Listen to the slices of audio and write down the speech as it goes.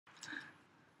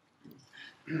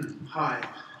Hi.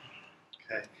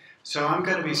 Okay. So I'm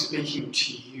going to be speaking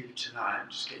to you tonight,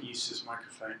 just get used to this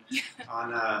microphone,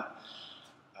 on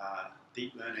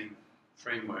deep learning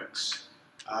frameworks.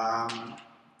 I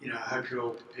hope you're all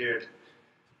prepared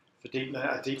for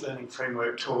a deep learning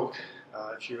framework talk.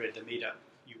 If you read the meetup,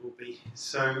 you will be.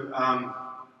 So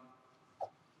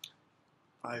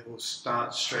I will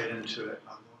start straight into it.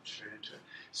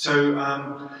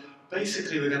 So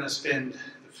basically we're going to spend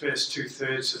the first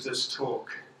 2/3 of this talk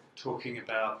talking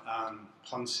about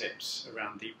concepts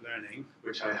around deep learning,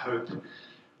 which I hope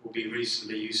will be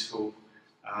reasonably useful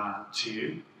to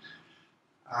you.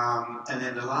 And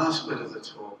then the last bit of the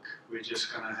talk, we're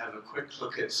just going to have a quick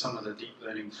look at some of the deep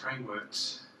learning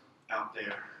frameworks out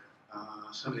there,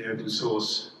 some of the open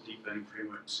source deep learning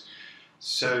frameworks.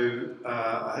 So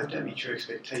I hope that meets your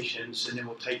expectations, and then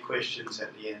we'll take questions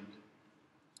at the end.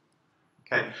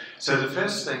 Okay, so the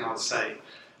first thing I'll say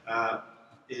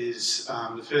is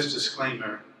the first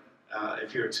disclaimer,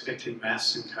 if you're expecting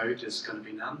maths and code, there's going to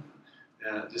be none.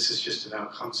 This is just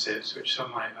about concepts, which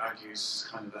some might argue is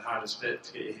kind of the hardest bit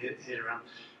to get your head around.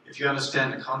 If you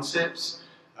understand the concepts,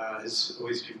 has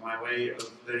always been my way of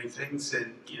learning things,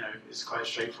 then it's quite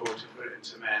straightforward to put it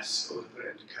into maths or to put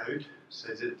it into code.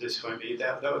 So this won't be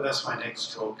that. That's my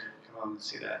next talk. Come on and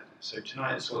see that. So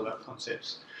tonight it's all about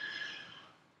concepts.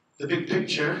 The big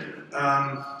picture,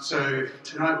 so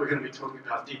tonight we're going to be talking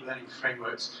about deep learning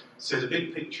frameworks. So the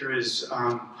big picture is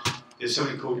there's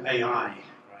something called AI,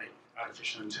 right?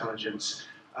 Artificial intelligence.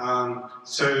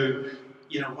 So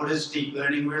what is deep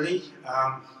learning really?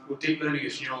 Well, deep learning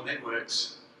is neural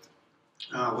networks.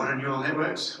 What are neural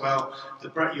networks? Well,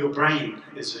 your brain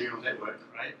is a neural network,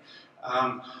 right?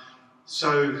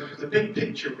 So the big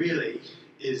picture really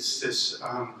is this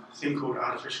thing called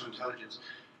artificial intelligence.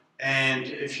 And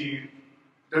if you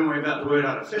don't worry about the word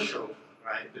artificial,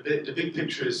 right, the big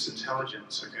picture is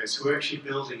intelligence, okay? So we're actually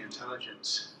building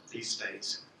intelligence these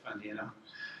days, funny enough,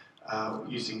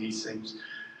 using these things.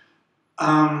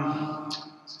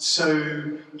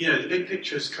 So, the big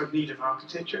picture is cognitive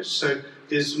architecture. So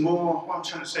there's more, what I'm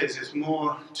trying to say is there's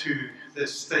more to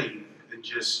this thing than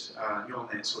just neural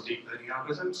nets or deep learning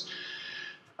algorithms.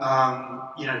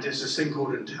 There's this thing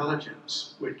called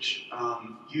intelligence, which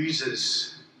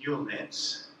uses neural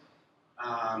nets,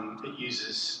 it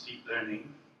uses deep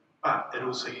learning, but it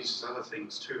also uses other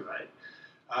things too, right?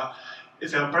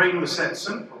 If our brain was that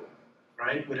simple,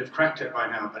 right, we'd have cracked it by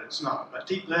now, but it's not. But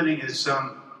deep learning is,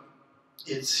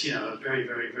 it's a very,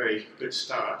 very, very good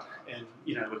start, and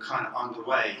we're kind of on the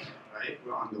way, right?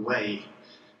 We're on the way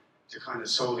to kind of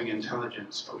solving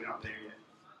intelligence, but we're not there yet.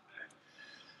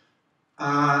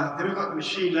 Okay. Then we've got the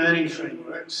machine learning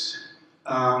frameworks.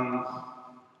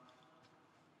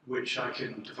 Which I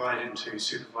can divide into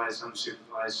supervised,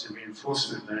 unsupervised, and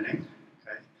reinforcement learning.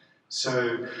 Okay,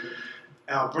 so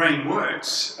our brain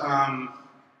works,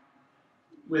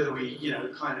 whether we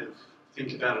kind of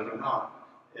think about it or not.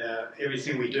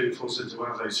 Everything we do falls into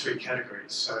one of those three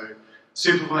categories. So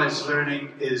supervised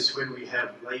learning is when we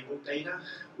have labeled data,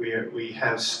 where we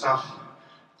have stuff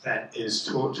that is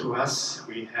taught to us.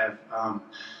 We have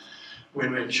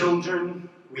when we're children,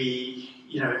 we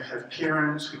have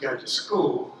parents, we go to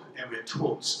school, and we're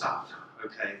taught stuff.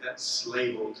 Okay, that's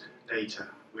labeled data.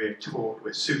 We're taught,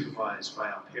 we're supervised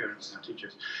by our parents and our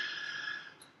teachers.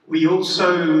 We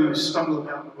also stumble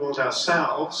about the world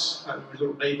ourselves,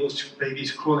 little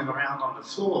babies crawling around on the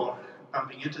floor,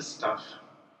 bumping into stuff.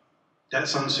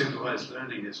 That's unsupervised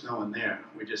learning, there's no one there.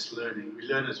 We're just learning. We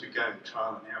learn as we go,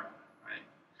 trial and error.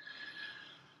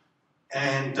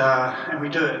 And we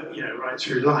do it, right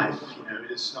through life.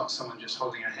 It's not someone just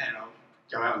holding a hand. I'll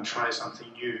go out and try something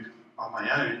new on my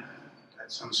own.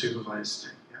 That's unsupervised.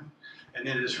 Yeah? And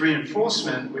then there's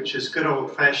reinforcement, which is good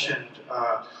old-fashioned,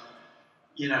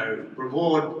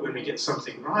 reward when we get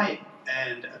something right,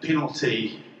 and a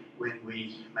penalty when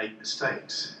we make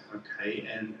mistakes. Okay,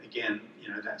 and again,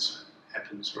 that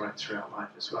happens right throughout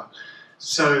life as well.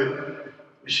 So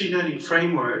machine learning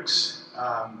frameworks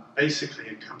basically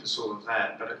encompass all of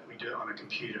that, but we do it on a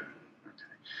computer.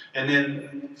 Okay. And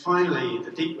then finally,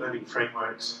 the deep learning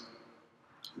frameworks,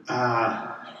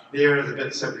 there are the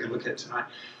bits that we're going to look at tonight.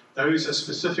 Those are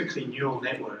specifically neural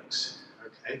networks.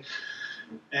 Okay.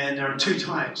 And there are two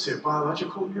types. There are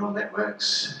biological neural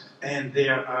networks, and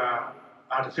there are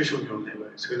artificial neural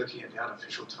networks. We're looking at the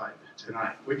artificial type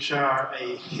tonight, which are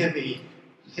a heavy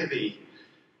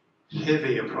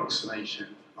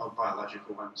approximation of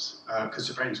biological ones, because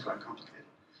the brain is quite complicated.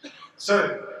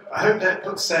 So I hope that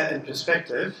puts that in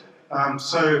perspective.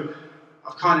 So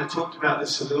I've kind of talked about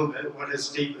this a little bit. What is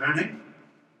deep learning?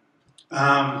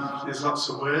 There's lots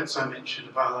of words. I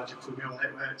mentioned biological neural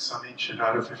networks, I mentioned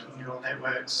artificial neural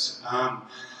networks.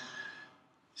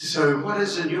 So what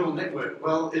is a neural network?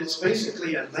 Well, it's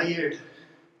basically a layered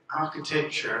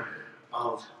architecture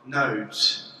of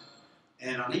nodes.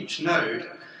 And on each node,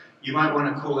 you might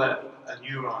want to call that a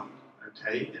neuron,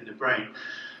 okay, in the brain.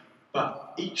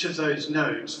 But each of those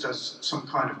nodes does some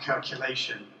kind of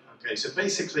calculation. Okay, so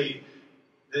basically,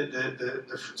 the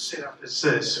setup is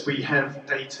this. We have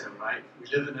data, right? We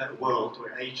live in a world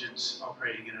where agents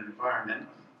operating in an environment,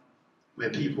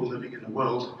 where people living in the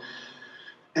world,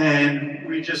 and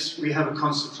we have a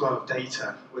constant flow of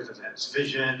data, whether that's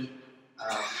vision,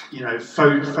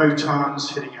 photons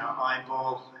hitting our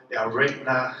eyeball, our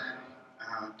retina,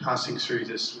 passing through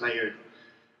this layered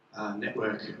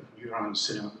network of neurons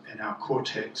in our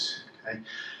cortex. Okay?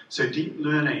 So deep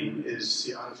learning is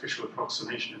the artificial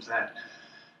approximation of that.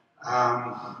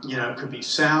 It could be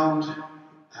sound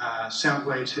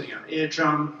waves hitting our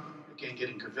eardrum, again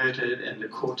getting converted in the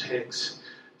cortex.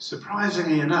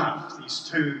 Surprisingly enough, these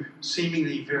two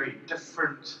seemingly very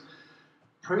different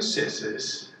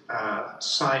processes,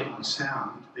 sight and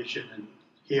sound, vision and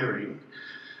hearing,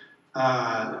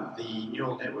 the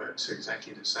neural networks are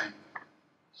exactly the same.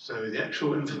 So the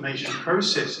actual information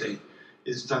processing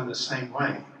is done the same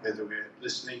way, whether we're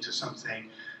listening to something,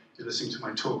 you're listening to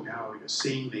my talk now, or you're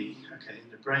seeing me, okay,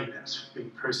 in the brain, that's being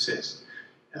processed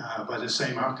by the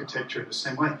same architecture in the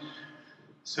same way.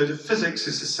 So the physics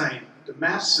is the same, the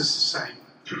maths is the same,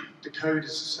 the code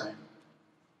is the same.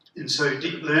 And so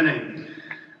deep learning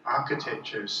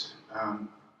architectures are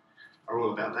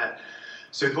all about that.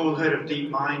 So you've all heard of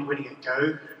DeepMind, winning at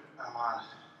Go.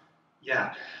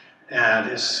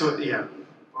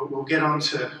 We'll get on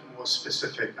to more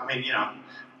specific. I mean,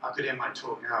 I could end my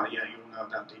talk now. Yeah, you all know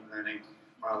about deep learning,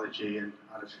 biology, and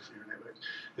artificial neural networks.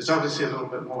 There's obviously a little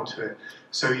bit more to it.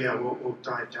 So yeah, we'll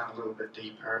dive down a little bit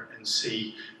deeper and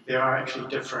see there are actually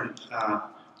different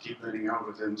deep learning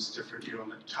algorithms, different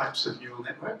types of neural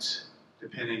networks,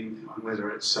 depending on whether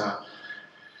it's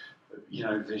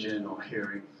vision or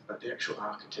hearing. But the actual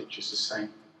architecture is the same.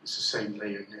 It's the same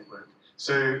layered network.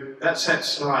 So that's that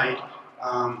slide.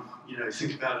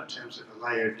 Think about it in terms of a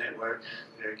layered network.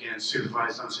 There again,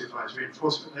 supervised, unsupervised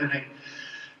reinforcement learning.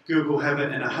 Google have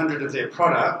it in 100 of their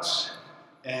products,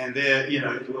 and they're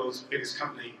the world's biggest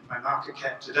company by market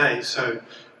cap today. So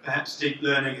perhaps deep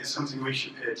learning is something we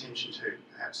should pay attention to.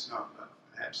 Perhaps not, but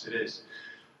perhaps it is.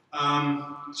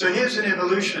 So here's an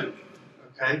evolution.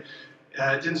 Okay,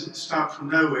 it didn't start from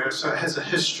nowhere, so it has a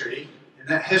history, and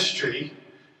that history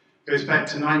goes back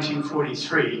to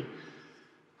 1943.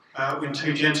 When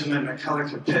two gentlemen,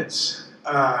 McCulloch and Pitt,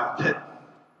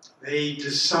 they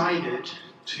decided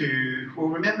to, well,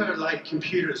 remember, like,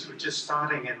 computers were just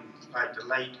starting in like the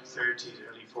late 30s,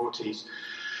 early 40s,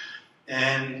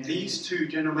 and these two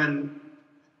gentlemen,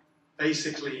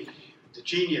 basically, the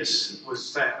genius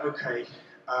was that, okay,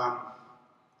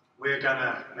 we're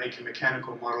gonna make a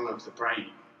mechanical model of the brain,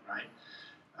 right?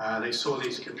 They saw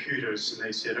these computers and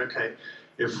they said, okay,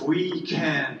 if we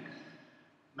can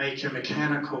make a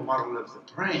mechanical model of the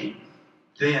brain,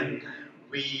 then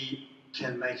we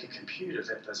can make a computer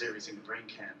that does everything the brain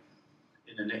can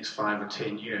in the next 5 or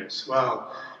 10 years.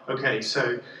 Well, okay,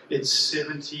 so it's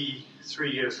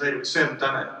 73 years later, we still haven't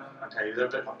done it. Okay, they're a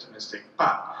bit optimistic,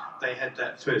 but they had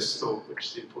that first thought, which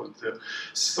is the important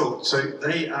thought. So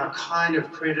they are kind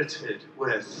of credited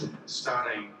with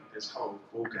starting this whole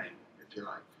ball game, if you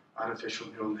like. Artificial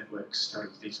neural networks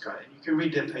started with these guys. And you can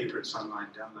read their paper, it's online,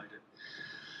 download it.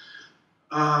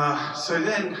 So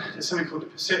then there's something called the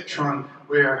perceptron,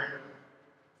 where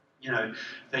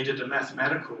they did the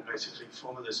mathematical, basically,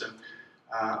 formalism.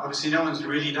 Obviously, no one's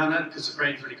really done it because the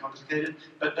brain's really complicated.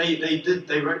 But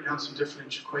they wrote down some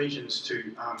differential equations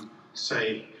to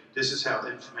say this is how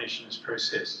information is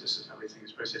processed. This is how everything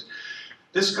is processed.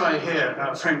 This guy here,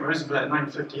 Frank Rosenblatt, in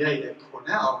 1958 at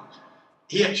Cornell,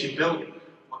 he actually built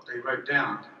what they wrote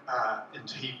down. And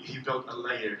he built a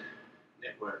layered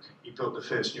network. He built the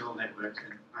first neural network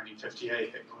in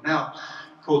 1958 at Cornell,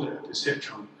 called it a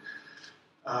perceptron.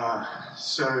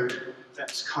 So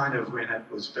that's kind of when it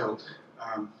was built.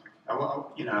 I'm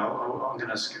going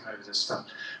to skim over this stuff,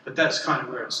 but that's kind of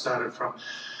where it started from.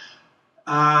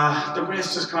 The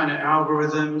rest is kind of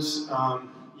algorithms.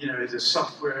 The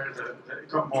software that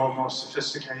got more and more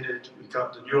sophisticated. We've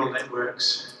got the neural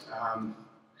networks,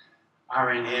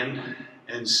 RNN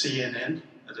and CNN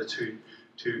are the two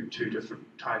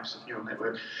different types of neural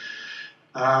network.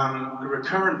 The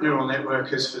recurrent neural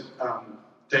network is for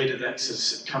data that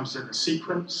comes in a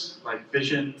sequence, like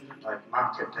vision, like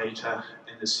market data,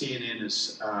 and the CNN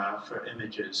is for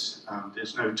images.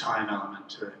 There's no time element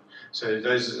to it. So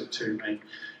those are the two main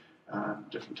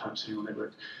different types of neural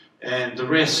network. And the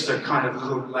rest are kind of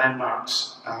little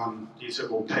landmarks. These are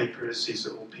all papers, these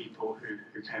are all people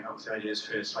who came up with the ideas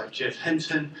first, like Jeff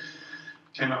Hinton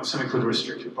came up with something called a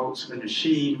restricted Boltzmann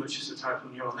machine, which is a type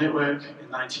of neural network in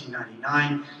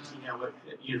 1999. He now worked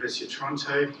at the University of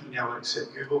Toronto, he now works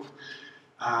at Google.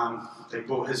 They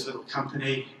bought his little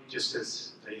company, just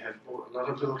as they have bought a lot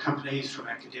of little companies from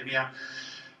academia,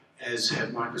 as have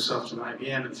Microsoft and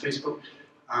IBM and Facebook.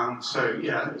 So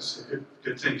yeah, it's a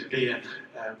good thing to be a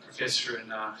professor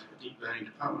in a deep learning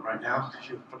department right now, because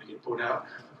you'll probably get bought out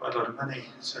for quite a lot of money.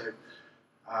 So,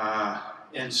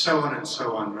 and so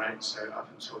on, right? So up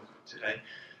until today,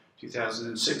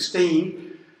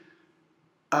 2016.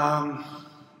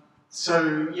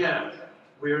 So yeah,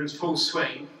 we're in full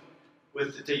swing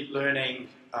with the deep learning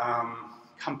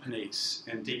companies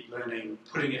and deep learning,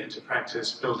 putting it into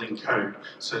practice, building code.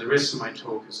 So the rest of my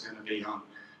talk is going to be on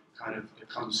kind of the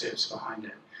concepts behind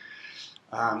it.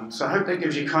 So I hope that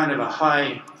gives you kind of a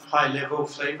high level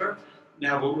flavor.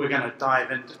 Now we're going to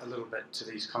dive into a little bit to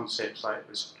these concepts like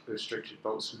restricted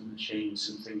Boltzmann machines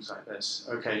and things like this.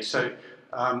 Okay, so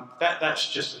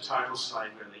that's just a title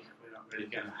slide really. We're not really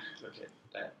going to look at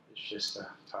that. It's just a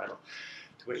title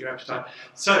to whet your appetite.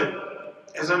 So,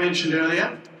 as I mentioned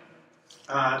earlier,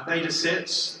 data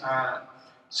sets.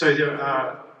 So there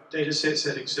are data sets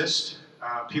that exist.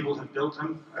 People have built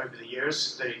them over the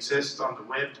years. They exist on the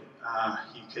web.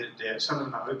 Some of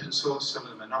them are open source, some of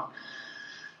them are not.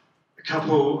 A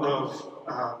couple of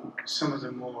some of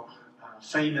the more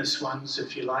famous ones,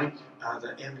 if you like,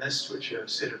 the MList, which are a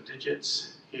set of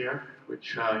digits here,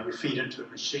 which you feed into a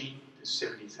machine. There's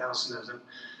 70,000 of them.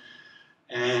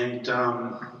 And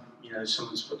you know,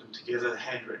 someone's put them together,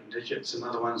 handwritten digits.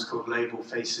 Another one's called Label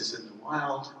Faces in the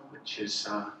Wild, which is,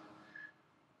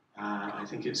 I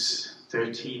think it's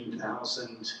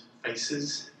 13,000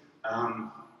 faces.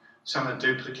 Some are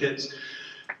duplicates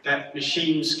that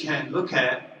machines can look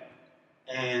at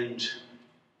and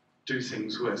do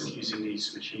things with using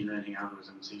these machine learning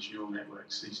algorithms, these neural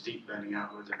networks, these deep learning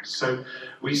algorithms. So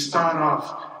we start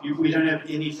off, we don't have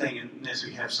anything unless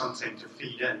we have something to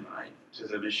feed in, right, to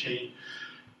the machine,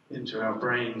 into our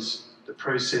brains. The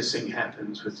processing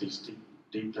happens with these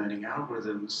deep learning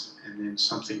algorithms, and then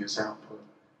something is output.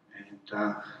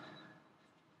 And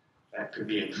that could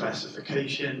be a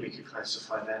classification. We could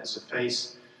classify that as a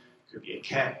face. It could be a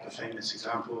cat, the famous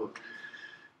example of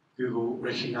Google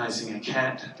recognizing a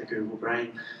cat, the Google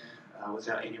brain,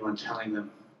 without anyone telling them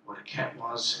what a cat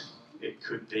was. It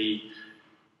could be,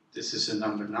 this is a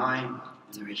number 9, and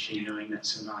the machine knowing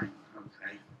that's a 9.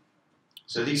 Okay.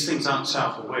 So these things aren't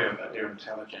self-aware, but they're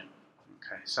intelligent.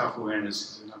 Okay. Self-awareness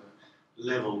is another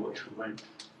level which we won't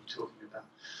be talking about.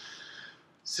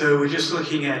 So we're just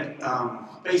looking at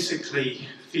basically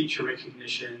feature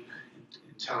recognition and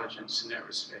intelligence in that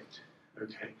respect.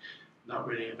 Okay. Not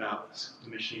really about the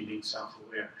machine being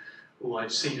self-aware. Or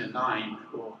I've seen a 9,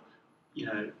 or, you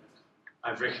know,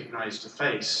 I've recognized a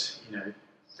face, you know,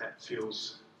 I feel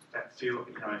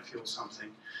something.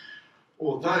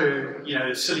 Although, you know,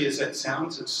 as silly as that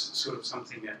sounds, it's sort of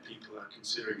something that people are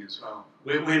considering as well.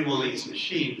 When will these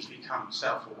machines become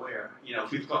self-aware? You know,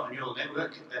 if we've got a neural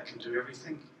network that can do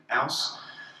everything else,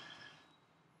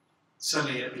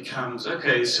 suddenly it becomes,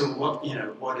 okay, so what, you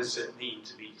know, what does it mean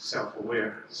to be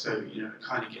self-aware? So, you know, it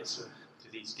kind of gets to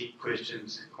these deep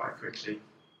questions quite quickly.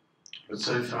 But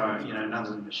so far, you know, none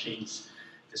of the machines,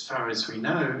 as far as we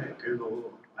know, at Google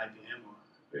or IBM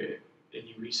or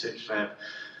any research lab,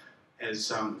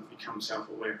 has become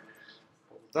self-aware.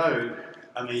 Although,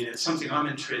 I mean, it's something I'm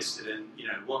interested in, you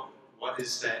know, what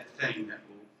is that thing that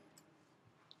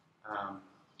will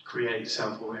create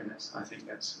self-awareness? I think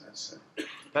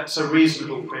that's a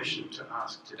reasonable question to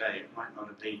ask today. It might not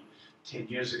have been 10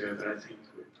 years ago, but I think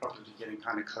we're probably getting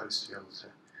kind of close to be able to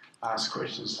ask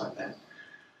questions like that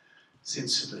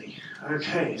sensibly.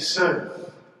 Okay,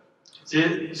 so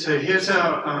here's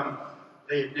our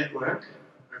layered network.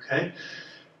 Okay,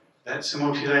 that's a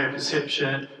multi-layer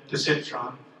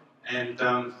perceptron,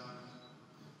 and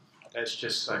that's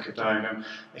just like a diagram.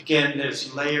 Again,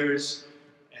 there's layers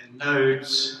and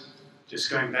nodes. Just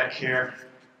going back here.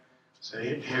 So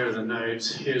here are the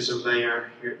nodes. Here's a layer.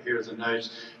 Here are the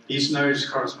nodes. These nodes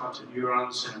correspond to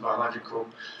neurons in a biological,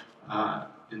 in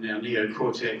our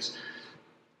neocortex.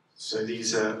 So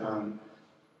these are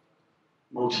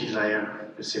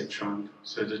multi-layer perceptron.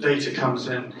 So the data comes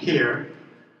in here,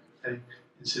 okay,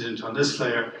 incident on this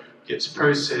layer, gets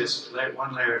processed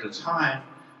one layer at a time,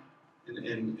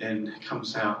 and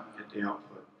comes out at the output.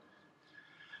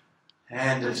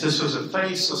 And if this was a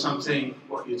face or something,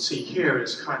 what you'd see here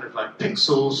is kind of like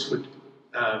pixels would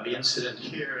be incident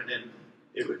here, and then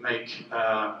it would make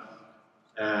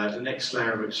the next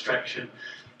layer of abstraction.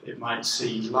 It might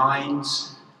see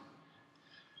lines,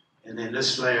 and then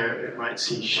this layer it might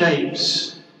see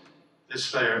shapes.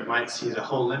 This layer it might see the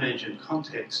whole image and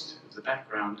context of the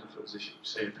background, if it was,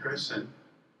 say, a person,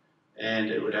 and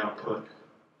it would output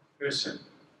person.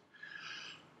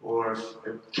 Or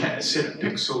if a set of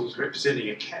pixels representing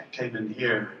a cat came in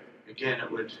here, again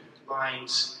it would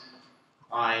lines,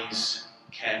 eyes,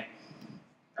 cat,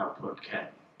 output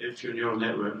cat, if your neural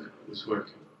network was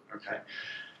working. Okay,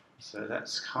 so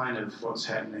that's kind of what's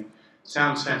happening.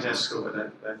 Sounds fantastical,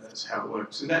 but that's how it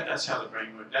works. And that's how the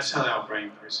brain works. That's how our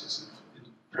brain processes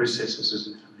this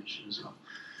information as well.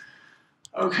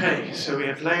 Okay, so we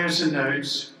have layers and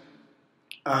nodes.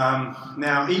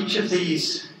 Now each of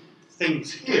these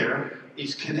things here,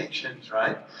 these connections,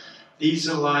 right? These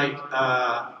are like,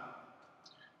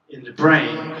 in the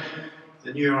brain,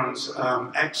 the neurons,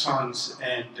 axons,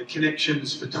 and the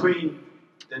connections between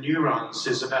the neurons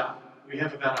is we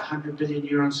have about 100 billion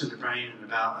neurons in the brain and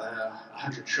about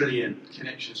 100 trillion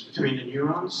connections between the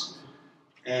neurons.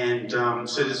 And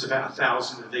so there's about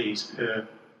 1,000 of these per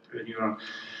neuron.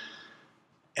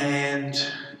 And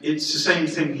it's the same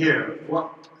thing here.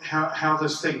 How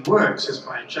this thing works is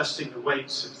by adjusting the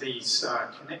weights of these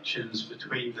connections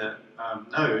between the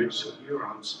nodes or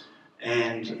neurons,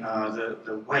 and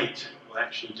the weight will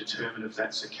actually determine if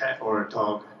that's a cat or a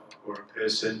dog or a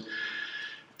person.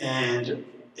 And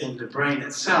in the brain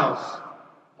itself,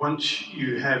 once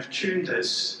you have tuned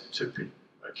this to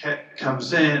a cat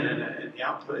comes in and the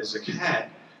output is a cat,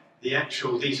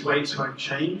 these weights won't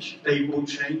change. They will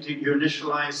change. You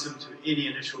initialize them to any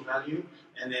initial value,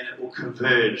 and then it will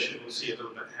converge. We'll see a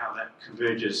little bit how that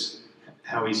converges,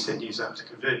 how we set these up to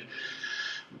converge.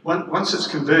 Once it's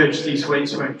converged, these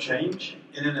weights won't change,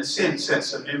 and in a sense,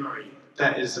 that's a memory.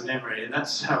 That is the memory, and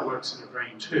that's how it works in the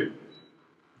brain too.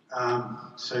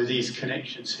 So these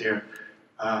connections here,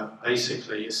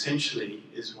 basically, essentially,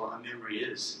 is what a memory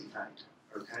is, in fact.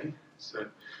 Okay, so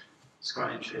it's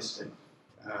quite interesting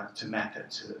to map it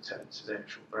to the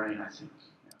actual brain, I think.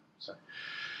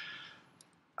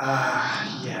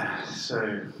 Yeah,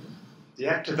 so the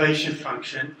activation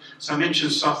function. So I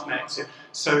mentioned softmax here.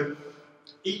 So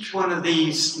each one of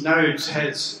these nodes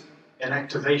has an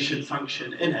activation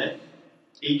function in it.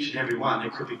 Each and every one.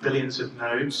 There could be billions of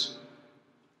nodes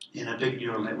in a big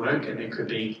neural network, and there could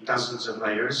be dozens of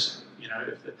layers. You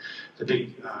know, the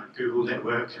big Google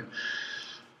network and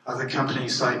other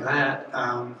companies like that.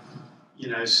 You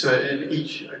know, so in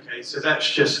each, okay, so that's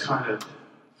just kind of,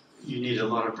 you need a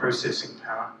lot of processing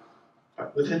power.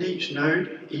 But within each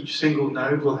node, each single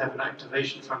node will have an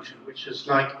activation function, which is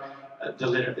like the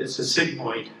letter, it's a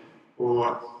sigmoid,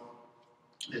 or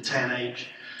the tanh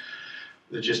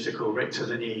logistical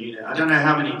rectilinear unit. I don't know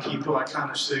how many people, I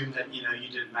can't assume that, you know, you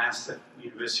did maths at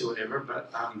university or whatever,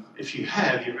 but if you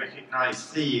have, you recognize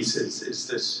these as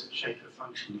this shape of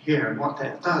function here. And what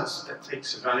that does, that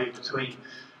takes a value between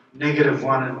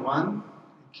 -1 and 1.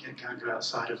 You can't go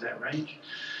outside of that range.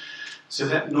 So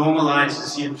that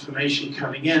normalizes the information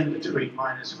coming in between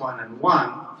 -1 and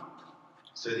 1.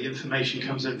 So the information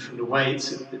comes in from the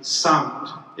weights, it's summed.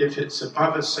 If it's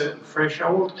above a certain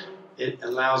threshold, it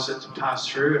allows it to pass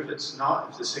through. If it's not,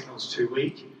 if the signal's too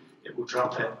weak, it will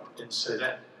drop it. And so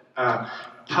that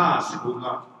path will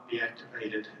not be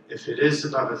activated. If it is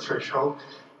above a threshold,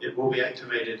 it will be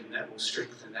activated, and that will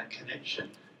strengthen that connection,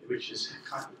 which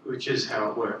is how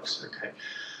it works. Okay.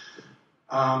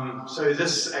 So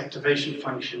this activation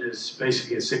function is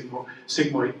basically a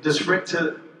sigmoid. This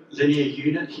rectilinear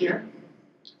unit here,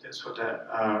 that's what that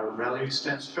ReLU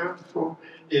stands for,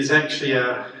 is actually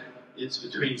it's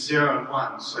between 0 and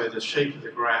 1. So the shape of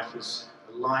the graph is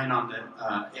a line on the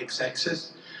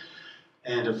x-axis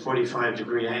and a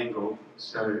 45-degree angle.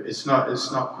 So it's not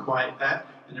quite that.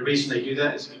 And the reason they do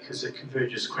that is because it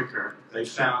converges quicker. They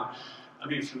found, I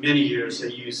mean, for many years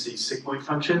they used these sigmoid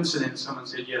functions, and then someone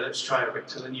said, yeah, let's try a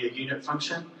rectilinear unit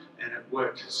function, and it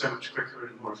worked so much quicker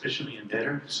and more efficiently and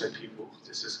better. So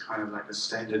this is kind of like a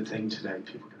standard thing today.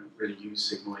 People don't really use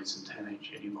sigmoids and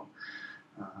tanh anymore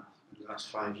in the last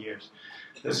 5 years.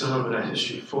 There's a little bit of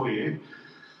history for you.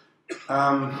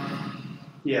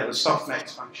 Yeah, the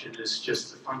softmax function is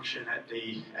just the function at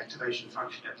the activation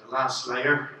function at the last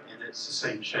layer, and it's the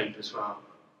same shape as well.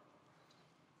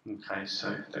 Okay,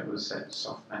 so that was that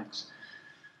softmax.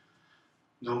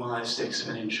 Normalized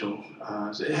exponential.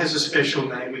 So it has a special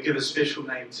name. We give a special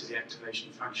name to the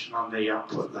activation function on the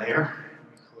output layer.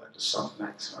 We call it the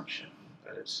softmax function,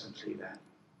 but it's simply that.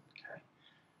 Okay.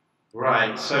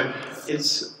 Right, so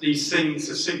it's these things,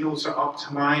 the signals are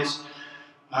optimized.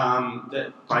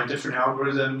 by different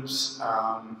algorithms.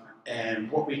 And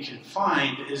what we can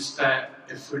find is that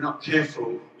if we're not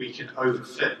careful, we can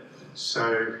overfit.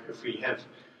 So if we have,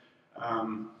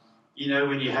 you know,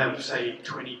 when you have, say,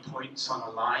 20 points on a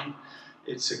line,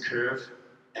 it's a curve,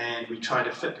 and we try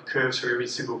to fit the curves for every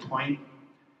single point.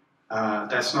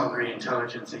 That's not a very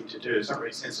intelligent thing to do. It's not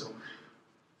very sensible.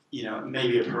 You know,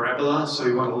 maybe a parabola, so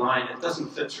we want a line that doesn't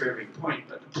fit for every point,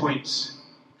 but the points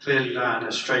clearly lie in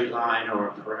a straight line or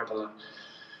a parabola.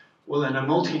 Well, in a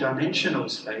multi-dimensional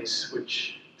space,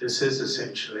 which this is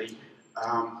essentially,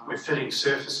 we're fitting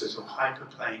surfaces or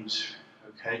hyperplanes,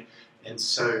 okay? And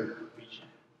so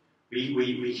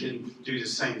we can do the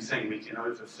same thing. We can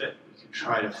overfit. We can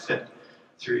try to fit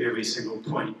through every single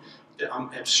point. I'm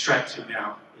abstracting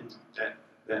now in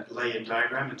that layered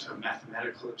diagram into a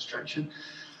mathematical abstraction.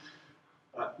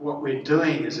 But what we're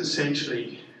doing is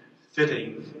essentially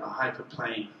fitting a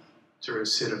hyperplane to a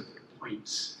set of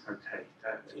points. Okay,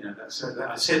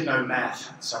 I said no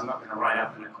math, so I'm not going to write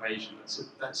up an equation.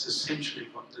 That's essentially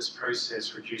what this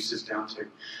process reduces down to.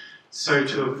 So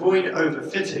to avoid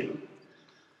overfitting,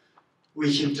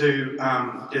 we can do,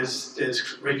 there's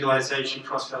regularization,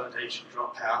 cross-validation,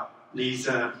 dropout. These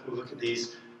are, we'll look at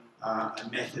these, a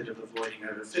method of avoiding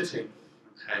overfitting.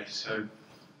 Okay, so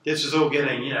this is all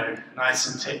getting, you know,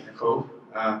 nice and technical.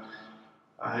 I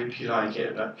hope you like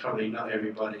it, but probably not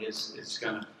everybody is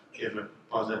going to ever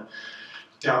bother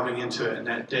delving into it in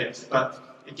that depth. But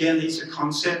again, these are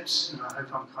concepts, and I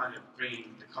hope I'm kind of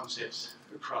bringing the concepts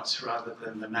across rather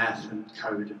than the math and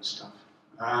code and stuff.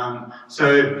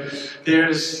 So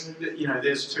there's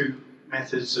two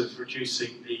methods of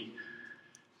reducing the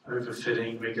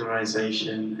overfitting,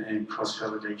 regularization, and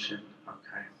cross-validation.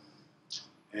 Okay,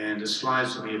 and the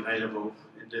slides will be available.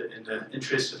 In the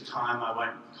interest of time, I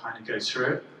won't kind of go through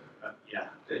it, but yeah,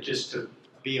 just to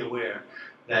be aware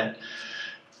that,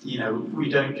 you know, we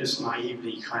don't just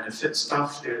naively kind of fit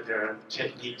stuff. There are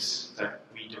techniques that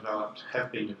we developed,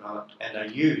 have been developed, and are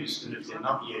used, and if they're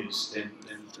not used, then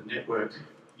the network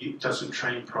doesn't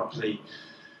train properly,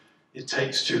 it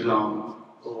takes too long,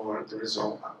 or the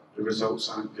results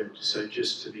aren't good. So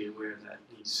just to be aware that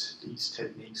these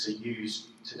techniques are used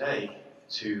today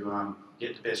to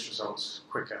get the best results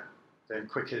quicker, the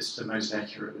quickest, the most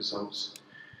accurate results.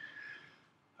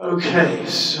 Okay,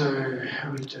 so how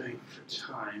are we doing for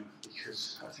time?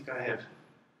 Because I think I'd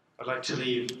like to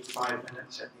leave 5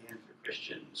 minutes at the end for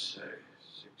questions, so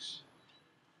 6.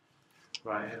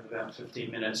 Right, I have about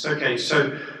 15 minutes. Okay,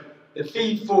 so the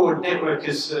feed-forward network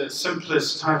is the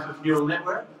simplest type of neural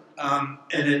network, and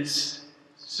it's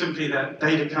simply that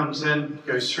data comes in,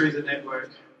 goes through the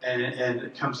network, and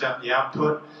it comes out the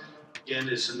output. Again,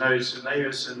 there's the nodes and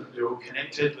layers, and they're all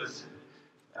connected with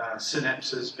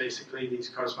synapses, basically. These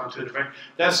correspond to a different.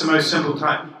 That's the most simple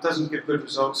type. It doesn't give good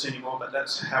results anymore, but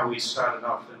that's how we started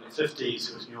off in the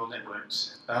 50s with neural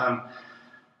networks.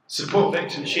 Support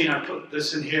vector machine, I put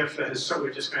this in here for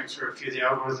we're just going through a few of the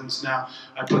algorithms now.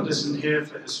 I put this in here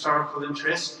for historical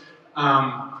interest.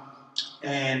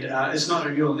 And it's not a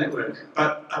neural network,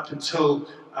 but up until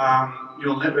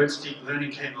neural networks, deep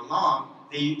learning came along,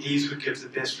 these would give the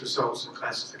best results in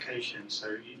classification.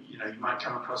 So, you know, you might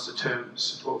come across the term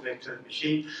support vector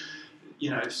machine.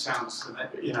 You know, it sounds,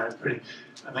 you know, a pretty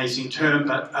amazing term,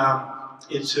 but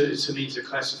it's a means of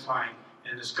classifying.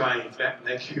 And this guy,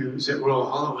 who was at Royal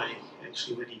Holloway,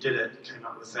 actually, when he did it, came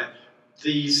up with that.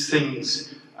 These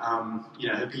things, you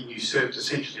know, have been usurped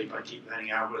essentially by deep learning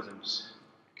algorithms.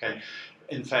 Okay,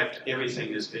 in fact,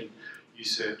 everything has been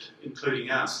usurped, including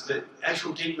us. The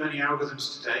actual deep learning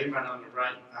algorithms today run on the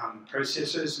right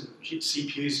processors, and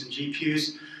CPUs and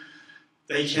GPUs.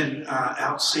 They can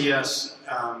outsee us.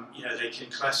 You know, they can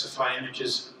classify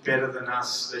images better than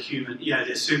us. The human, you know,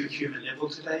 they're superhuman level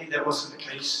today. That wasn't the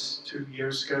case 2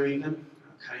 years ago, even.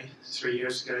 Okay, 3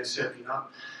 years ago, certainly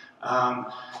not.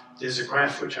 There's a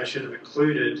graph which I should have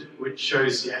included, which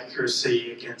shows the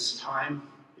accuracy against time.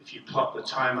 If you plot the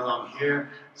time along here,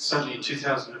 suddenly in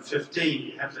 2015,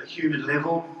 you have the human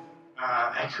level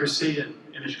accuracy and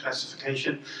image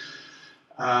classification.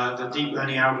 The deep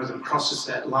learning algorithm crosses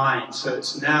that line, so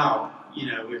it's now, you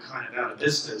know, we're kind of out of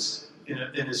business in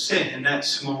a sense. In that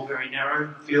small, very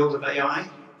narrow field of AI,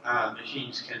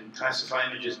 machines can classify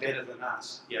images better than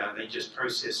us. Yeah, they just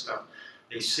process stuff.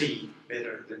 They see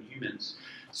better than humans.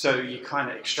 So you kind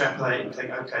of extrapolate and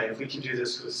think, okay, if we can do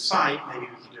this with sight, maybe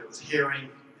we can do it with hearing,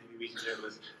 maybe we can do it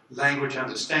with language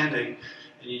understanding.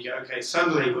 And you go, okay,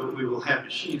 suddenly we will have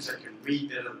machines that can read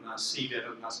better than us, see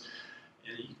better than us.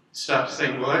 And you start to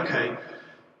think, well, okay,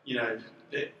 you know,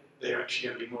 they're actually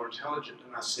going to be more intelligent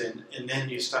than us then. And then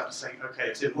you start to think, okay,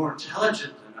 if they're more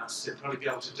intelligent than us, they'll probably be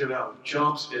able to do our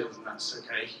jobs better than us,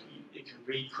 okay? It can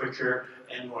read quicker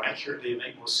and more accurately and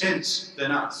make more sense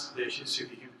than us. They're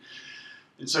superhuman.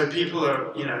 And so people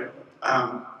are,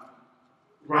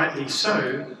 rightly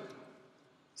so,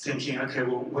 thinking, okay,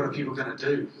 well, what are people going to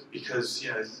do? Because,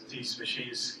 these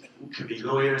machines can be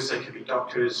lawyers, they can be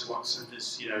doctors. Watson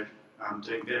is,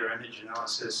 doing better image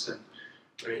analysis, and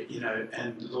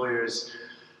lawyers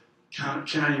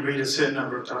can only read a certain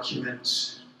number of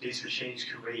documents. These machines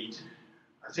can read,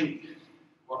 I think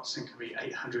Watson can read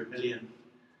 800 million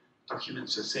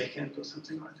documents a second or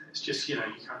something like that. It's just, you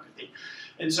can't compete.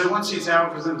 And so once these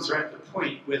algorithms are at the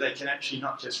point where they can actually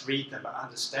not just read them, but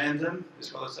understand them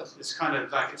as well as us, it's kind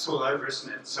of like it's all over,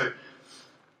 isn't it? So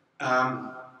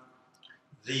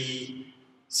the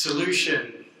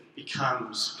solution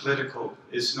becomes political.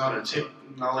 It's not a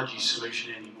technology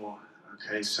solution anymore.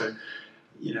 Okay, so,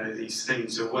 these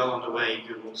things are well on the way.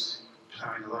 Google's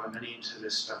plowing a lot of money into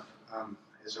this stuff,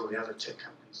 as all the other tech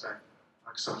companies like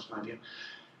Microsoft and IBM.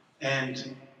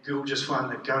 And Google just won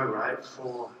the Go, right,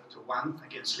 4-1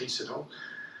 against Lee Sedol.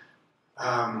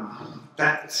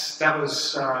 That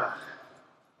was a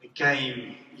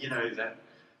game, that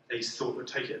they thought would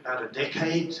take it about a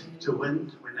decade to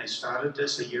win when they started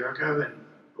this a year ago, and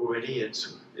already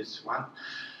it's won.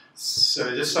 So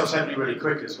this stuff's happening really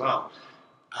quick as well.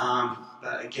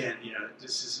 But again,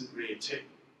 this isn't really a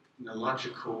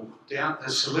technological. The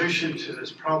solution to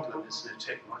this problem isn't a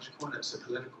technological one; it's a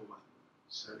political one.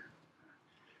 So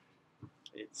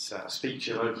it's speak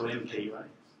to your local MP, right?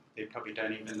 They probably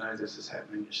don't even know this is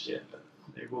happening just yet, but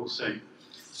they will soon.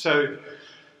 So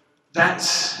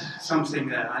that's something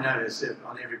that I know is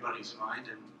on everybody's mind,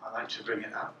 and I like to bring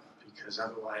it up because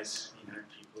otherwise,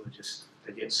 people are just,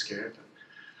 they get scared. But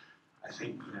I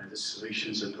think, the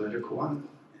solution's a political one,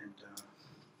 and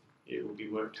it will be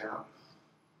worked out,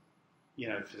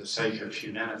 for the sake of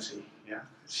humanity. Yeah,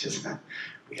 it's just that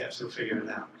we have to figure it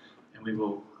out, and we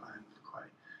will. I'm quite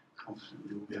confident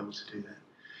we will be able to do that.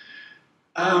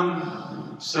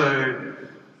 So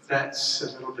that's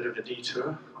a little bit of a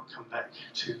detour. I'll come back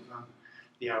to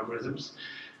the algorithms.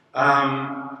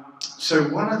 So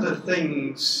one of the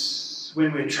things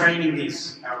when we're training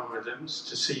these algorithms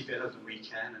to see better than we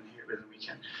can and hear better than we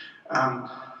can,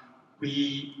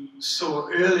 we saw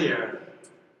earlier,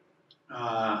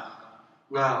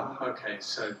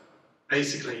 so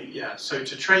basically, so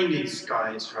to train these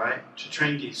guys, right, to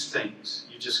train these things,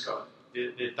 you just got,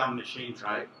 they're dumb machines,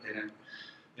 right, they're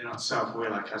not self-aware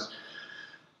like us.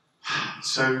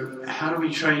 So how do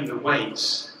we train the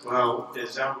weights? Well,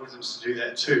 there's algorithms to do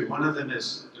that too. One of them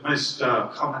is, the most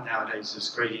common nowadays is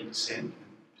gradient descent, in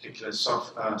particular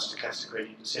soft stochastic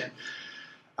gradient descent.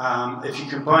 If you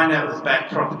combine that with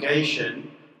back propagation,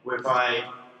 whereby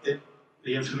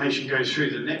the information goes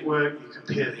through the network, you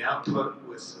compare the output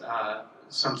with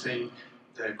something,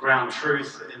 the ground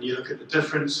truth, and you look at the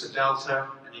difference, the delta,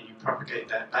 and then you propagate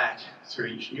that back through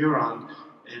each neuron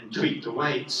and tweak the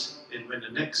weights. And when the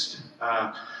next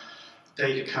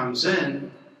data comes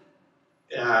in,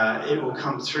 it will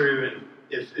come through, and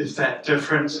if that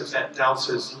difference, if that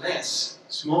delta is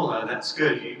smaller, that's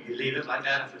good. You leave it like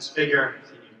that. If it's bigger,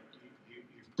 then you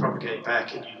propagate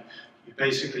back, and you're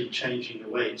basically changing the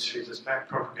weights. Through this back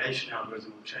propagation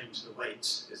algorithm will change the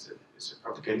weights as it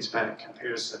propagates back,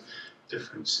 compares the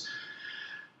difference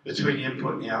between the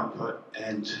input and the output.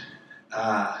 And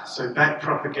so back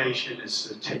propagation is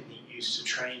the technique used to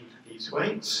train these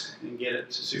weights and get it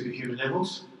to superhuman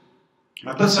levels.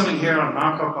 I put something here on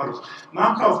Markov models.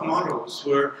 Markov models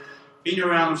were been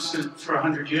around for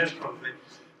 100 years, probably,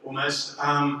 almost.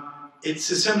 It's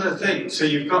a similar thing. So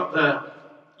you've got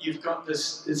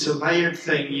this. It's a layered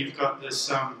thing. You've got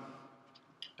this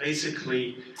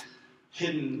basically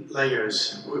hidden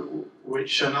layers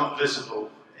which are not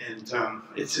visible, and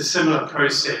it's a similar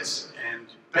process. And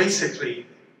basically,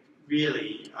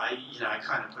 really, I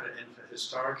kind of put it in for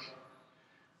historic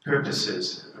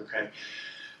purposes. Okay.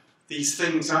 These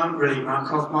things aren't really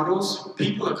Markov models.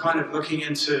 People are kind of looking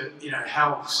into,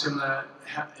 how similar,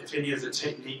 if any of the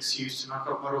techniques used in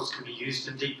Markov models can be used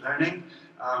in deep learning.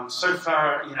 So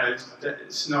far,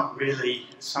 it's not really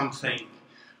something.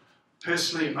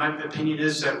 Personally, my opinion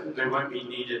is that they won't be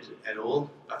needed at all.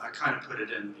 But I kind of put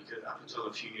it in because up until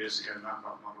a few years ago,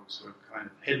 Markov models were kind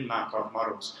of hidden Markov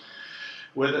models.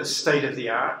 Were the state of the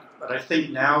art, but I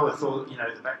think now with all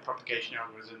the backpropagation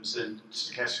algorithms and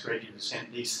stochastic gradient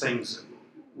descent, these things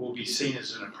will be seen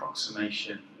as an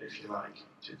approximation, if you like,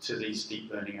 to these deep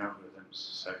learning algorithms.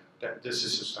 So this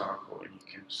is historical, and you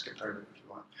can skip over it if you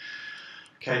want.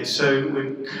 Okay, so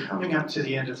we're coming up to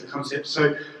the end of the concept.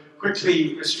 So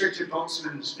quickly, restricted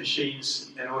Boltzmann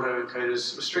machines and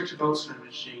autoencoders. Restricted Boltzmann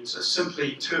machines are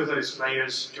simply two of those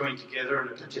layers joined together in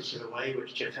a particular way,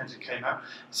 which Jeff Hinton came up.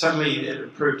 Suddenly it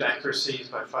improved accuracies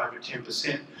by 5 or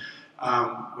 10%,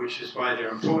 which is why they're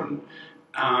important.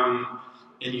 And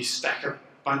you stack a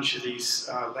bunch of these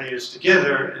layers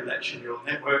together, and that's your neural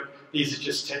network. These are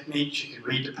just techniques. You can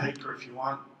read the paper if you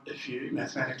want. If you're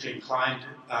mathematically inclined,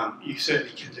 you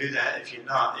certainly can do that. If you're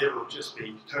not, it will just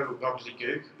be total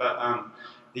gobbledygook. But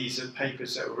these are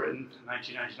papers that were written in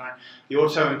 1999. The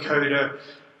autoencoder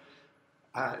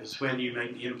is when you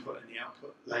make the input and the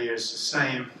output layers the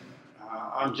same.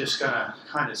 I'm just going to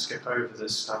kind of skip over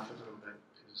this stuff a little bit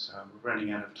because we're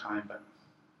running out of time. But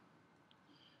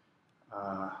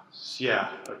yeah,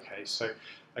 okay. So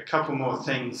a couple more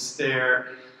things there.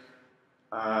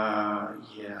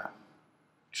 Yeah.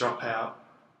 Dropout,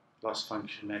 loss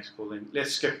function, max pooling.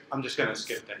 Let's skip, I'm just going to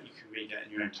skip that. You can read that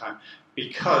in your own time.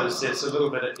 Because there's a little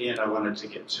bit at the end I wanted to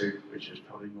get to, which is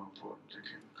probably more important to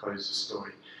close the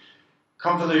story.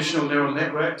 Convolutional neural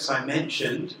networks, I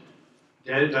mentioned,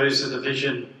 those are the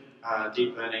vision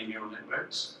deep learning neural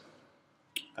networks.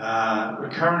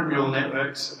 Recurrent neural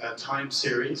networks are time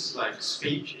series, like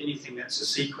speech, anything that's a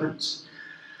sequence,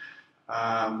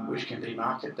 which can be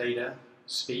market data.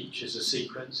 Speech is a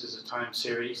sequence, is a time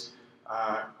series.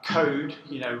 Code,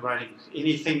 you know, writing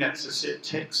anything that's a set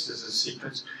text is a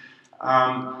sequence.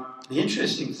 The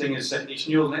interesting thing is that these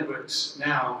neural networks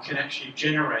now can actually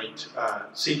generate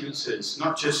sequences,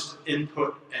 not just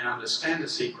input and understand a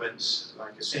sequence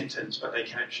like a sentence, but they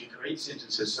can actually create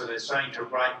sentences. So they're starting to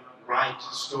write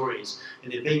stories,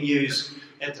 and they're being used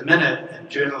at the minute in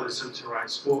journalism to write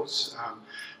sports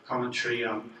commentary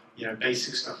on, you know,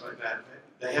 basic stuff like that.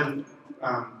 They haven't.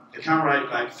 They can't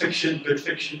write like fiction, good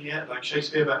fiction yet, like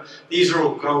Shakespeare, but these are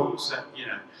all goals that, you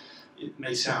know, it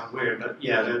may sound weird, but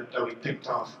yeah, they'll be picked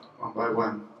off one by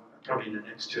one, probably in the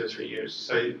next 2 or 3 years.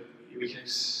 So we can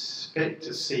expect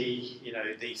to see, you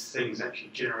know, these things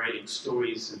actually generating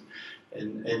stories,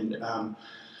 and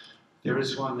there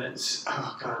is one that's,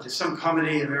 oh God, there's some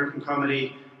comedy, American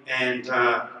comedy, and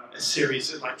a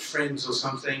series of like Friends or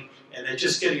something, and they're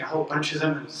just getting a whole bunch of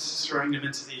them and throwing them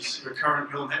into these recurrent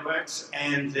neural networks,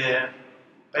 and they're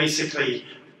basically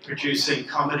producing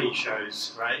comedy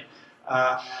shows, right?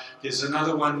 There's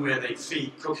another one where they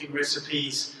feed cooking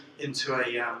recipes into a,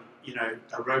 you know,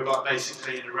 a robot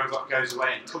basically, and the robot goes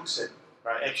away and cooks it,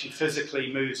 right? Actually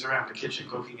physically moves around the kitchen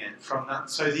cooking it from that.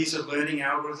 So these are learning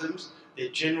algorithms. They're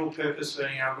general purpose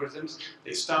learning algorithms.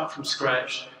 They start from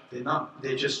scratch.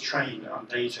 They're just trained on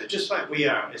data, just like we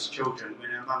are as children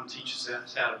when our mum teaches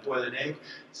us how to boil an egg,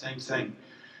 same thing.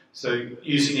 So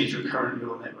using these recurrent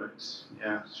neural networks,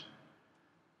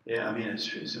 yeah, I mean,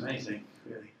 it's amazing,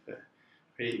 really, but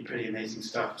pretty amazing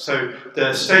stuff. So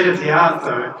the state of the art,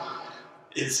 though,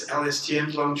 is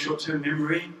LSTM, long short-term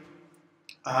memory.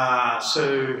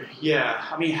 So yeah,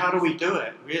 I mean, how do we do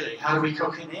it, really? How do we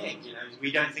cook an egg? You know,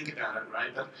 we don't think about it,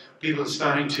 right? But people are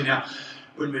starting to now.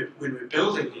 When we're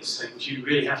building these things, you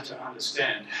really have to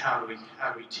understand how do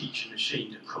we teach a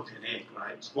machine to cook an egg,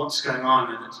 right? What's going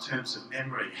on in terms of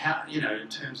memory? How, you know, in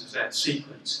terms of that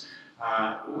sequence,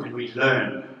 when we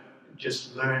learn,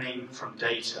 just learning from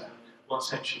data,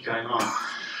 what's actually going on?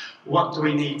 What do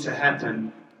we need to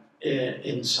happen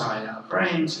inside our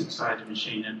brains, inside the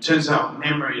machine? And it turns out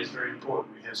memory is very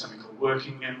important. We have something called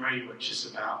working memory, which is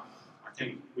about, I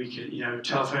think we can, you know,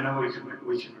 telephone number,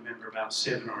 we can remember about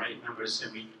 7 or 8 numbers,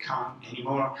 and we can't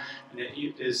anymore. And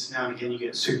there's now and again you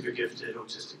get super gifted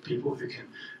autistic people who can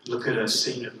look at a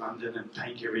scene of London and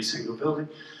paint every single building.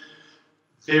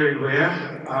 Very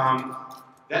rare.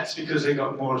 That's because they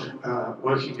got more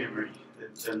working memory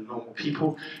than normal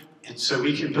people. And so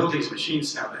we can build these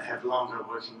machines now that have longer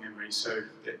working memory, so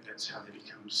that's how they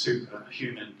become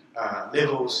superhuman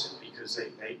levels, because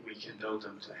we can build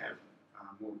them to have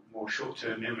more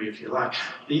short-term memory, if you like.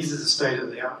 These are the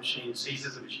state-of-the-art machines. These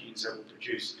are the machines that will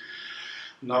produce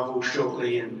novels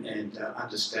shortly and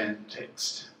understand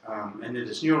text. And then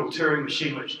this neural Turing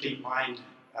machine, which DeepMind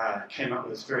came up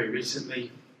with very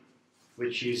recently,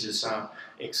 which uses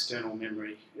external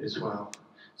memory as well.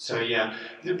 So yeah,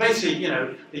 basically, you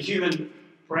know, the human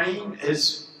brain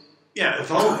is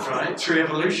evolved, right, through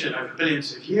evolution over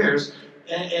billions of years.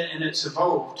 And it's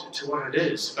evolved to what it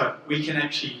is, but we can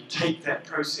actually take that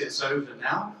process over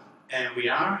now, and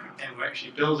we're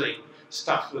actually building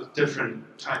stuff with different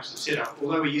types of setup.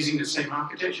 Although we're using the same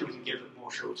architecture, we can give it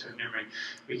more short-term memory.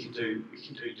 We can do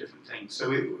different things.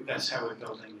 So that's how we're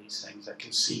building these things that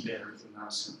can see better than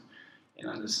us and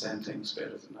understand things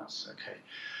better than us. Okay,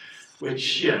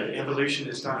 which evolution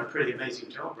has done a pretty amazing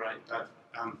job, right? But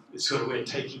it's sort of we're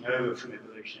taking over from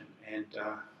evolution and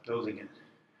building it,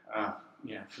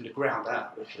 from the ground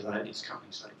up, if you like. These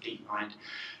companies like DeepMind,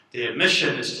 their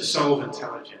mission is to solve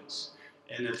intelligence,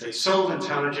 and if they solve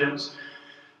intelligence,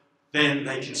 then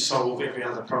they can solve every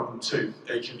other problem too.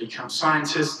 They can become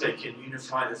scientists, they can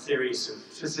unify the theories of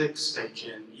physics, they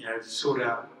can, sort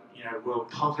out, world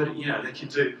poverty, they can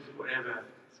do whatever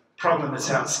problem is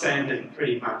outstanding,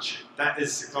 pretty much. That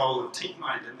is the goal of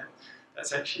DeepMind, and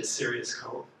that's actually a serious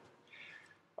goal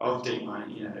of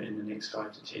DeepMind, in the next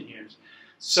 5 to 10 years.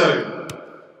 So,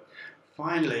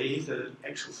 finally, the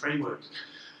actual framework.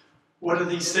 What do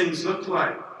these things look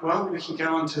like? Well, we can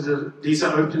go on to these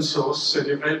are open source, so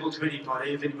they're available to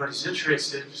anybody. If anybody's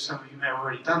interested, some of you may have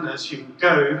already done this, you can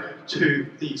go to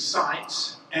these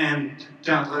sites and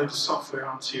download the software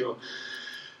onto your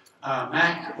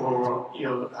Mac or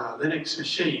your Linux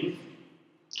machine.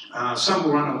 Some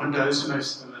will run on Windows,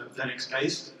 most of them are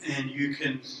Linux-based, and you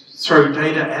can throw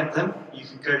data at them. You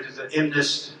can go to the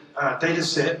MNIST data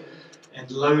set and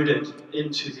load it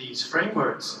into these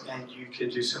frameworks, and you can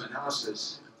do some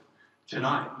analysis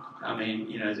tonight. I mean,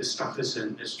 this stuff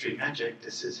isn't mystery magic.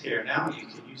 This is here now. You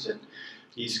can use it.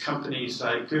 These companies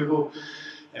like Google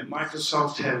and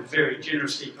Microsoft have very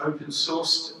generously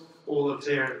open-sourced all of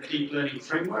their deep learning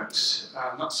frameworks.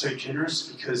 Not so generous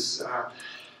because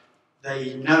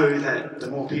they know that the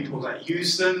more people that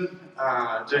use them,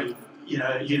 doing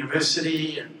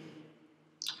university, and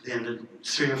then in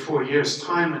 3 or 4 years'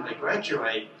 time when they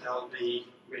graduate, they'll be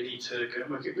ready to go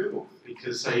and work at Google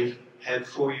because they've had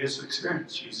 4 years of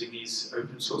experience using these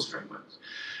open source frameworks.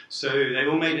 So they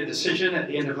all made a decision at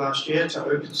the end of last year to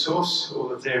open source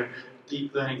all of their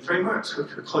deep learning frameworks,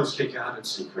 which were closely guarded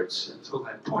secrets until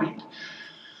that point.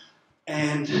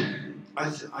 And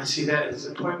I see that as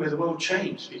the point where the world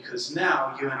changed, because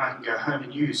now you and I can go home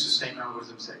and use the same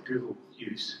algorithms that Google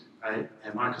use, right?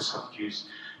 And Microsoft use,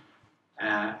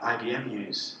 IBM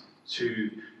use to,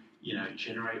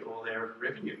 generate all their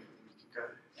revenue. You can go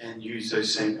and use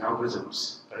those same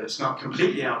algorithms, but it's not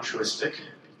completely altruistic,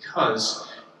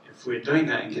 because if we're doing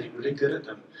that and getting really good at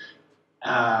them,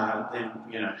 then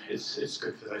it's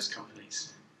good for those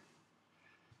companies.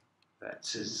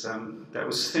 That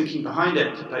was thinking behind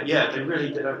it, but yeah, they really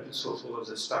did open source all of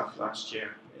this stuff last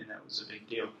year, and that was a big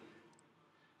deal.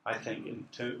 I think, in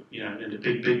the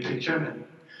big picture, and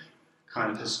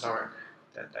kind of historic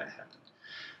that happened.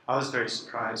 I was very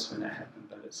surprised when that happened,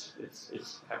 but it's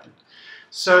happened.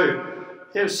 So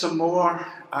here's some more.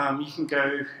 You can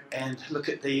go and look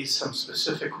at these, some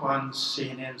specific ones,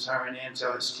 CNNs, RNNs,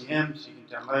 LSTMs. You can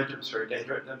download them, throw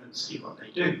data at them, and see what they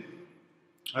do.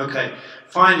 Okay,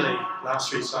 finally,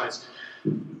 last three slides.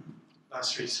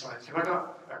 Have I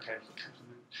got? Okay,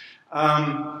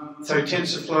 so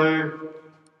TensorFlow,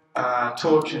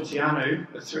 Torch, and Theano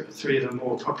are three of the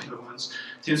more popular ones.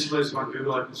 TensorFlow is one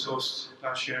Google open sourced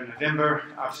last year in November.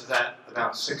 After that,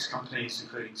 about 6 companies,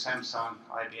 including Samsung,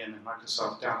 IBM, and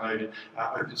Microsoft, downloaded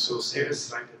open source theirs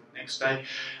like the next day.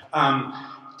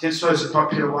 TensorFlow is a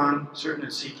popular one. It's written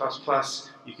in C++.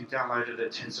 You can download it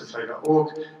at tensorflow.org.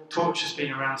 Torch has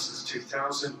been around since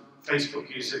 2000. Facebook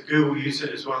use it, Google use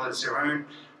it as well as their own.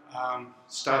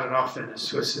 Started off in a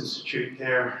Swiss institute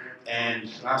there.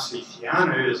 And lastly,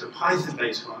 Theano is a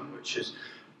Python-based one, which is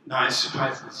nice.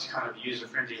 Python is kind of a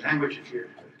user-friendly language if you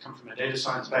come from a data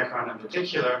science background in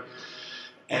particular.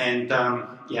 And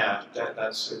yeah,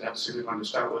 that's a good one to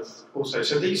start with also.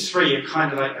 So these three are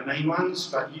kind of like the main ones,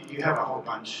 but you have a whole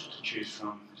bunch to choose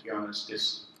from, to be honest.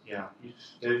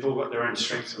 They've all got their own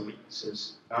strengths and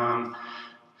weaknesses.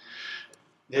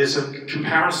 There's a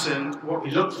comparison. What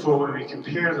we look for when we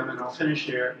compare them, and I'll finish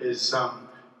here, is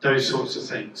those sorts of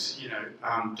things.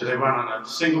 Do they run on a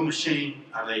single machine?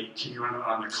 Can you run it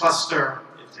on a cluster?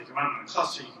 If they can run on a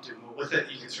cluster, you can do more with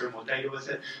it. You can throw more data with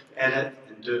it, edit,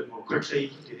 and do it more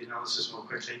quickly, do the analysis more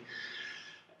quickly.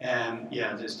 And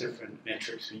yeah, there's different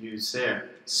metrics we use there.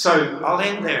 So I'll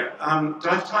end there. Do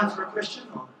I have time for a question?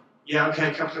 Yeah, okay,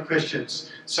 a couple of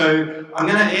questions. So I'm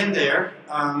going to end there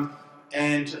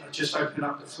and just open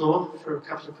up the floor for a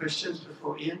couple of questions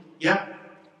before Ian. Yeah?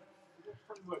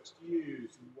 What frameworks do you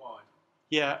use and why?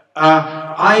 Yeah,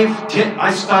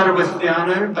 I started with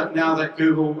Theano, but now that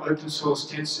Google open source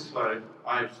TensorFlow,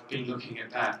 I've been looking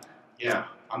at that. Yeah,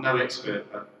 I'm no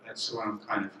expert, but that's the one I'm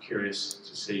kind of curious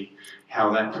to see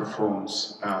how that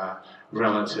performs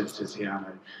relative to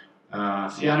Theano.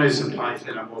 Theano's in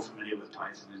Python. I'm more familiar with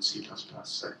Python and C++,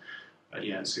 so but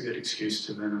yeah, it's a good excuse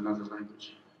to learn another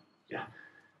language. Yeah.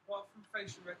 Apart from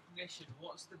facial recognition,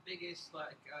 what's the biggest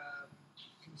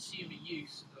consumer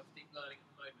use of deep learning at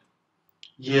the moment?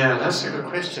 Yeah, that's a good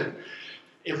question.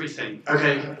 Everything.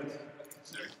 Okay.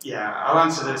 Sorry. Yeah, I'll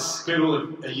answer this.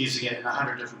 Google are using it in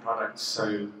 100 different products,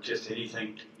 so just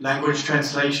anything. Language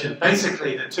translation.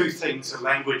 Basically, the two things are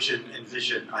language and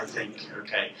vision, I think,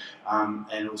 okay,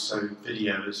 and also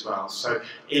video as well. So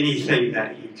anything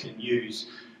that you can use,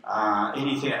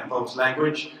 anything that involves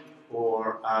language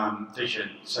or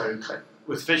vision. So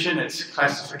with vision, it's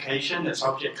classification, it's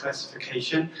object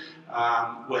classification.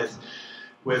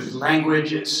 With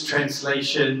language, it's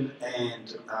translation,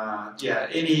 and yeah,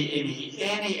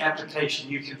 any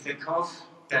application you can think of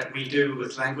that we do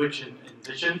with language and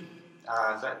vision,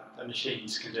 that the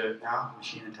machines can do it now.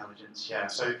 Machine intelligence, yeah.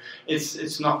 So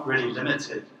it's not really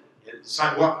limited. It's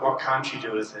like what can't you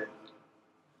do with it?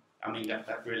 I mean,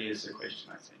 that really is the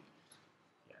question, I think.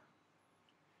 Yeah.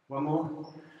 One more.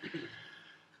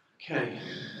 Okay,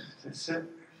 that's it.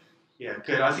 Yeah,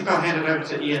 good. I think I'll hand it over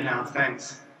to Ian now.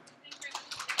 Thanks.